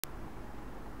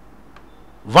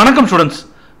வணக்கம் ஸ்டூடெண்ட்ஸ்,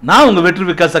 நான் உங்கள் வெற்றி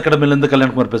விகாஸ் அகாடமிலேருந்து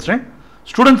கல்யாண்குமார் பேசுகிறேன்.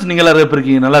 ஸ்டூடெண்ட்ஸ், நீங்கள் எல்லாரும் எப்படி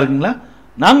இருக்கீங்க? நல்லா இருக்கீங்களா?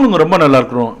 நாங்களும் ரொம்ப நல்லா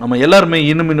இருக்கிறோம். நம்ம எல்லாருமே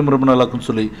இன்னும் ரொம்ப நல்லா இருக்குன்னு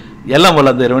சொல்லி எல்லாம்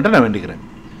வளர்ந்து இறைவன்ட்ட நான் வேண்டிக்கிறேன்.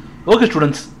 ஓகே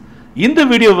ஸ்டூடெண்ட்ஸ், இந்த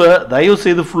வீடியோவை தயவு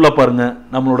செய்து ஃபுல்லாக பாருங்கள்.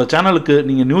 நம்மளோட சேனலுக்கு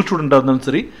நீங்கள் நியூ ஸ்டூடெண்ட்டாக இருந்தாலும்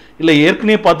சரி, இல்லை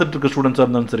ஏற்கனவே பார்த்துட்டு இருக்க ஸ்டூடெண்ட்ஸாக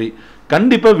இருந்தாலும் சரி,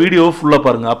 கண்டிப்பாக வீடியோவை ஃபுல்லாக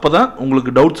பாருங்கள். அப்போ தான்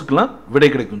உங்களுக்கு டவுட்ஸுக்கெல்லாம் விடை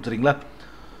கிடைக்கும். சரிங்களா?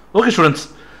 ஓகே ஸ்டூடெண்ட்ஸ்,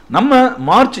 நம்ம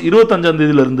மார்ச் 25ஆம்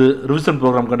தேதியிலிருந்து ரிவிஷன்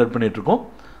ப்ரோக்ராம் கண்டக்ட் பண்ணிகிட்ருக்கோம்.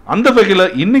 அந்த வகையில்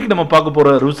இன்றைக்கி நம்ம பார்க்க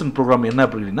போகிற ரிவிஷன் ப்ரோக்ராம் என்ன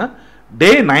அப்படின்னா, டே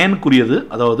 9க்குரியது,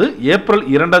 அதாவது ஏப்ரல்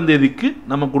 2ஆம் தேதிக்கு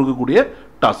நம்ம கொடுக்கக்கூடிய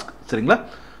டாஸ்க். சரிங்களா?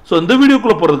 ஸோ இந்த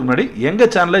வீடியோக்குள்ளே போகிறதுக்கு முன்னாடி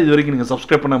எங்கள் சேனலை இது வரைக்கும் நீங்கள்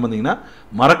சப்ஸ்கிரைப் பண்ணாமல் இருந்தீங்கன்னா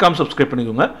மறக்காமல் சப்ஸ்கிரைப்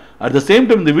பண்ணிக்கோங்க. அட் த சேம்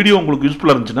டைம் இந்த வீடியோ உங்களுக்கு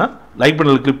யூஸ்ஃபுல்லாக இருந்துச்சுன்னா லைக்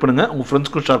பண்ணல கிளிக் பண்ணுங்கள், உங்கள்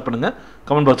ஃப்ரெண்ட்ஸ்க்கும் ஷேர் பண்ணுங்கள்,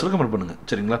 கமெண்ட் பாக்ஸில் கமெண்ட் பண்ணுங்கள்.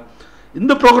 சரிங்களா?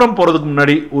 இந்த ப்ரோக்ராம் போகிறதுக்கு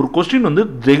முன்னாடி ஒரு கொஸ்டின்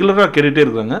ரெகுலராக கேட்டுகிட்டே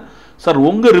இருக்காங்க. சார்,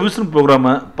 உங்கள் ரிவிஷன்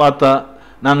ப்ரோக்ராமை பார்த்தா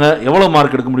நாங்கள் எவ்வளோ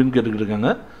மார்க் எடுக்க முடியும்னு கேட்டுக்கிட்டு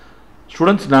இருக்காங்க.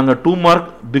 ஸ்டூடெண்ட்ஸ், நாங்கள் 2 mark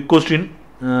big question,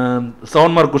 7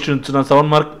 mark question இருந்துச்சுன்னா 7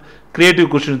 மார்க், கிரியேட்டிவ்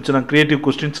கொஸ்டின் இருந்துச்சுன்னா creative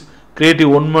questions, creative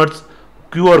 1 marks,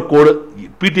 QR code,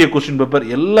 PTA question paper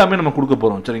எல்லாமே நம்ம கொடுக்க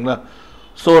போகிறோம். சரிங்களா?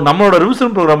 ஸோ நம்மளோட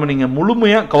ரிவிஷன் ப்ரோக்ராமை நீங்கள்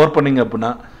முழுமையாக கவர் பண்ணிங்க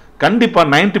அப்படின்னா கண்டிப்பாக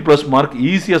 90+ மார்க்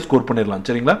ஈஸியாக ஸ்கோர் பண்ணிடலாம்.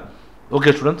 சரிங்களா?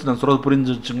 ஓகே ஸ்டூடெண்ட்ஸ், நான் சொல்கிறது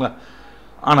புரிஞ்சிச்சுங்களா?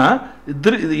 ஆனால்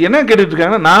இது என்ன கேட்டுட்டு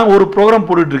இருக்காங்கன்னா, நான் ஒரு ப்ரோக்ராம்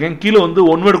போட்டுட்ருக்கேன், கீழே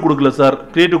 1 வேர்டு கொடுக்கல சார்,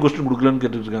 கிரியேட்டிவ் கொஸ்டின் கொடுக்கலன்னு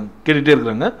கேட்டுகிட்டே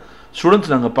இருக்கிறாங்க. ஸ்டூடெண்ட்ஸ்,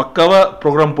 நாங்கள் பக்காவாக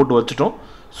ப்ரோக்ராம் போட்டு வச்சுட்டோம்.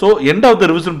 So end of the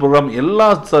revision program எல்லா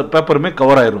பேப்பருமே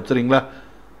கவர் ஆயிரும். சரிங்களா?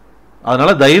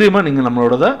 அதனால் தைரியமாக நீங்கள்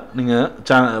நம்மளோட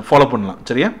நீங்கள் ஃபாலோ பண்ணலாம்.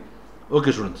 சரியா?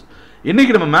 ஓகே ஸ்டூடெண்ட்ஸ்,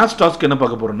 இன்றைக்கி நம்ம மேத்ஸ் டாஸ்க் என்ன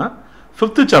பார்க்க போகிறோம்னா,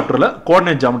 5th சாப்டரில்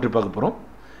கோஆர்டினேட் ஜாமெட்ரி பார்க்க போகிறோம்.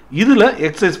 இதில்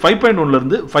எக்ஸசைஸ்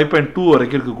 5.1லேருந்து 5.2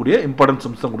 வரைக்கும் இருக்கக்கூடிய இம்பார்ட்டன்ட்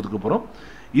சம்ஸ் தான் கொடுத்துக்க போகிறோம்.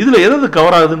 இதில் எதாவது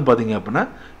கவர் ஆகுதுன்னு பார்த்தீங்க அப்படின்னா,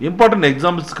 இம்பார்ட்டன்ட்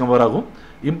எக்ஸாம்பிள்ஸ் கவர் ஆகும்,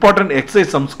 இம்பார்ட்டன்ட்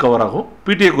எக்ஸசைஸ் சம்ஸ் கவர் ஆகும்,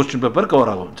 பிடிஏ கொஸ்டின் பேப்பர்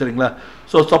கவர் ஆகும். சரிங்களா?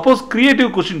 ஸோ சப்போஸ் கிரியேட்டிவ்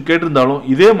கொஸ்டின் கேட்டிருந்தாலும்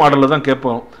இதே மாடலில் தான்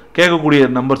கேட்கக்கூடிய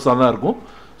நம்பர்ஸாக தான் இருக்கும்.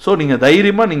 ஸோ நீங்கள்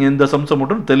தைரியமாக நீங்கள் இந்த சம்ஸை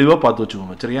மட்டும் தெளிவாக பார்த்து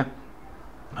வச்சுக்கோங்க. சரியா?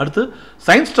 அடுத்து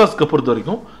சயின்ஸ் டாஸ்க்கை பொறுத்த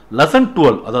வரைக்கும் லெசன்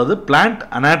 12, அதாவது plant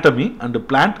anatomy and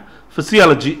plant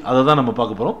physiology, அதை தான் நம்ம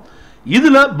பார்க்க போகிறோம்.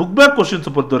 இதில் புக் பேக்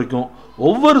கொஸ்டின்ஸை பொறுத்த வரைக்கும்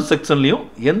ஒவ்வொரு செக்ஷன்லையும்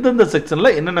எந்தெந்த செக்ஷனில்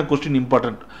என்னென்ன கொஸ்டின்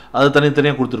இம்பார்ட்டன்ட் அதை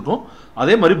தனித்தனியாக கொடுத்துருக்கோம்.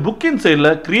 அதே மாதிரி புக்கின் சைடில்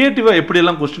க்ரியேட்டிவாக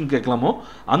எப்படியெல்லாம் கொஸ்டின் கேட்கலாமோ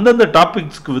அந்தந்த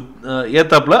டாபிக்ஸ்க்கு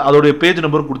ஏற்றாப்பில் அதோடைய பேஜ்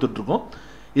நம்பர் கொடுத்துட்ருக்கோம்.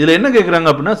 இதில் என்ன கேட்குறாங்க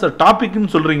அப்படின்னா, சார்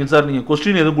டாபிக்னு சொல்கிறீங்க சார், நீங்கள்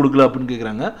கொஸ்டின் எதுவும் கொடுக்கல அப்படின்னு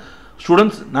கேட்குறாங்க.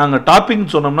 ஸ்டூடெண்ட்ஸ், நாங்கள்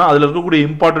டாபிக்னு சொன்னோம்னா அதில் இருக்கக்கூடிய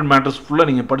இம்பார்ட்டன்ட் மேட்டர்ஸ் ஃபுல்லாக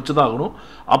நீங்கள் படித்து தான் ஆகணும்.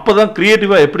 அப்போ தான்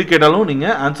க்ரியேட்டிவாக எப்படி கேட்டாலும்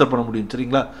நீங்கள் ஆன்சர் பண்ண முடியும்.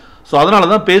 சரிங்களா? ஸோ அதனால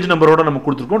தான் பேஜ் நம்பரோடு நம்ம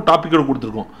கொடுத்துருக்கோம், டாப்பிக்கோடு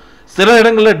கொடுத்துருக்கோம். சில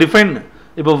இடங்களில் டிஃபைன்,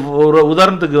 இப்போ ஒரு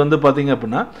உதாரணத்துக்கு பார்த்தீங்க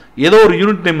அப்படின்னா, ஏதோ ஒரு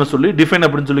யூனிட் நேமை சொல்லி டிஃபைன்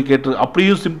அப்படின்னு சொல்லி கேட்டு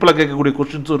அப்படியும் சிம்பிளாக கேட்கக்கூடிய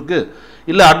கொஸ்டின்ஸும் இருக்குது.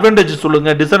 இல்லை அட்வான்டேஜ்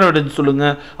சொல்லுங்கள், டிஸ்அட்வான்டேஜ்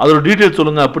சொல்லுங்கள், அதோட டீட்டெயில்ஸ்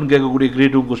சொல்லுங்கள் அப்படின்னு கேட்கக்கூடிய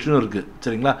கிரியேட்டிவ் கொஸ்டினும் இருக்குது.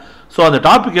 சரிங்களா? ஸோ அந்த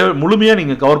டாப்பிக்கை முழுமையாக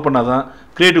நீங்கள் கவர் பண்ணால் தான்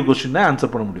கிரியேட்டிவ் கொஸ்டினை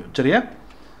ஆன்சர் பண்ண முடியும். சரியா?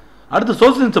 அடுத்து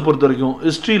சோசியல் சயின்ஸை பொறுத்த வரைக்கும்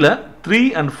ஹிஸ்ட்ரியில் 3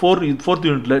 and 4th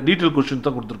யூனிட்டில் டீட்டெயில் கொஸ்டின்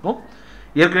தான் கொடுத்துருக்கோம்.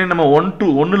 ஏற்கனவே நம்ம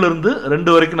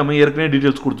 1-2 வரைக்கும் நம்ம ஏற்கனவே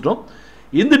டீட்டெயில்ஸ் கொடுத்துட்டோம்.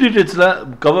 இந்த டீட்டெயில்ஸில்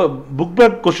புக்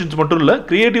பேக் கொஸ்டின்ஸ் மட்டும் இல்லை,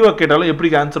 க்ரியேட்டிவாக கேட்டாலும் எப்படி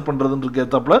ஆன்சர் பண்ணுறதுன்ற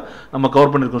ஏற்றாப்பில் நம்ம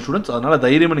கவர் பண்ணியிருக்கோம் ஸ்டூடெண்ட்ஸ். அதனால்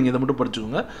தைரியமாக நீங்கள் இதை மட்டும்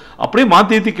படிச்சுக்கோங்க. அப்படியே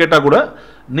மாற்றி கேட்டால் கூட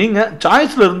நீங்கள்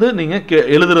சாய்ஸில் இருந்து நீங்கள்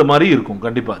எழுதுகிற மாதிரி இருக்கும்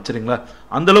கண்டிப்பாக. சரிங்களா?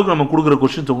 அந்தளவுக்கு நம்ம கொடுக்குற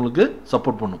கொஸ்டின்ஸ் உங்களுக்கு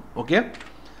சப்போர்ட் பண்ணும். ஓகே,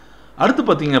 அடுத்து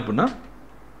பார்த்தீங்க அப்படின்னா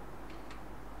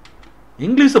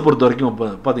இங்கிலீஷை பொறுத்த வரைக்கும்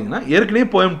பார்த்தீங்கன்னா ஏற்கனவே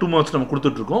போயம் 2 மார்க்ஸ் நம்ம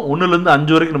கொடுத்துட்ருக்கோம். 1லேருந்து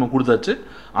 5 வரைக்கும் நம்ம கொடுத்தாச்சு.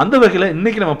 அந்த வகையில்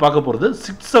இன்றைக்கி நம்ம பார்க்க போகிறது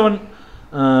 6-7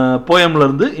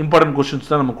 போயம்லேருந்து இம்பார்ட்டன்ட் கொஸ்டின்ஸ்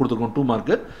தான் நம்ம கொடுத்துருக்கோம், 2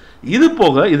 மார்க்கு. இது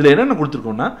போக இதில் என்னென்ன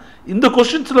கொடுத்துருக்கோம்னா, இந்த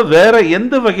கொஸ்டின்ஸில் வேறு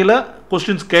எந்த வகையில்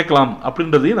கொஸ்டின்ஸ் கேட்கலாம்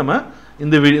அப்படின்றதையும் நம்ம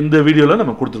இந்த வீடியோவில்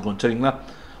நம்ம கொடுத்துருக்கோம். சரிங்களா?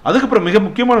 அதுக்கப்புறம் மிக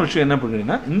முக்கியமான விஷயம் என்ன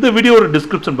அப்படின்னா, இந்த வீடியோட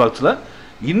டிஸ்கிரிப்ஷன் பாக்ஸில்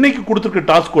இன்றைக்கி கொடுத்துருக்க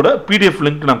டாஸ்கோட பிடிஎஃப்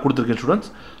லிங்க் நான் கொடுத்துருக்கேன்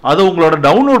ஸ்டூடெண்ட்ஸ். அதை உங்களோட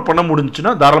டவுன்லோட் பண்ண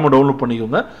முடிஞ்சுன்னா தாராளமாக டவுன்லோட்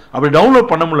பண்ணிக்கோங்க. அப்படி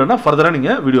டவுன்லோட் பண்ண முடியலன்னா ஃபர்தராக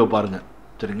நீங்கள் வீடியோ பாருங்கள்.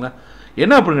 சரிங்களா?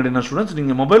 என்ன அப்படின்னு கேட்டிங்கன்னா ஸ்டூடெண்ட்ஸ்,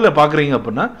 நீங்கள் மொபைலில் பார்க்குறீங்க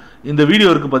அப்படின்னா இந்த வீடியோ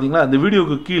இருக்குது பார்த்தீங்களா, அந்த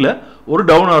வீடியோக்கு கீழே ஒரு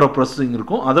டவுன் ஆகிற ப்ரெஸ்ஸிங்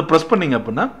இருக்கும். அதை ப்ரெஸ் பண்ணிங்க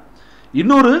அப்படின்னா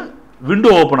இன்னொரு விண்டோ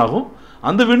ஓப்பன் ஆகும்.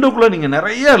 அந்த விண்டோக்குள்ளே நீங்கள்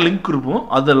நிறைய லிங்க் இருக்கும்.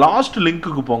 அந்த லாஸ்ட்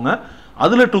லிங்க்குக்கு போங்க.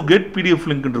 அதில் டு கெட் பிடிஎஃப்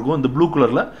லிங்க் இருக்கும் இந்த ப்ளூ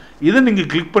கலரில். இதை நீங்கள்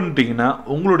கிளிக் பண்ணிட்டீங்கன்னா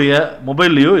உங்களுடைய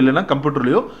மொபைல்லையோ இல்லைனா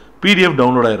கம்ப்யூட்டர்லையோ பிடிஎஃப்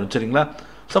டவுன்லோட் ஆயிரும். சரிங்களா?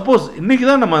 சப்போஸ் இன்றைக்கி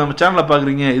தான் நம்ம சேனலில்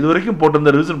பார்க்குறீங்க, இது வரைக்கும்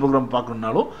போட்டிருந்த ரிவிஷன் ப்ரோக்ராம்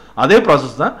பார்க்கணுன்னாலும் அதே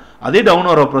ப்ராசஸ் தான். அதே டவுன்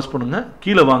ஆரோ ப்ரெஸ் பண்ணுங்கள்,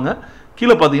 கீழே வாங்க.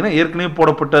 கீழே பார்த்தீங்கன்னா ஏற்கனவே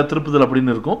போடப்பட்ட திருப்புதல்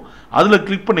அப்படின்னு இருக்கும். அதில்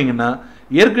கிளிக் பண்ணிங்கன்னா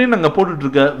ஏற்கனவே நாங்கள்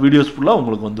போட்டுட்ருக்க வீடியோஸ் ஃபுல்லாக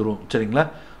உங்களுக்கு வந்துடும். சரிங்களா?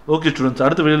 ஓகே ஸ்டூடெண்ட்ஸ்,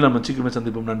 அடுத்த வீடியோவில் நம்ம சீக்கிரமே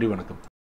சந்திப்போம். நன்றி, வணக்கம்.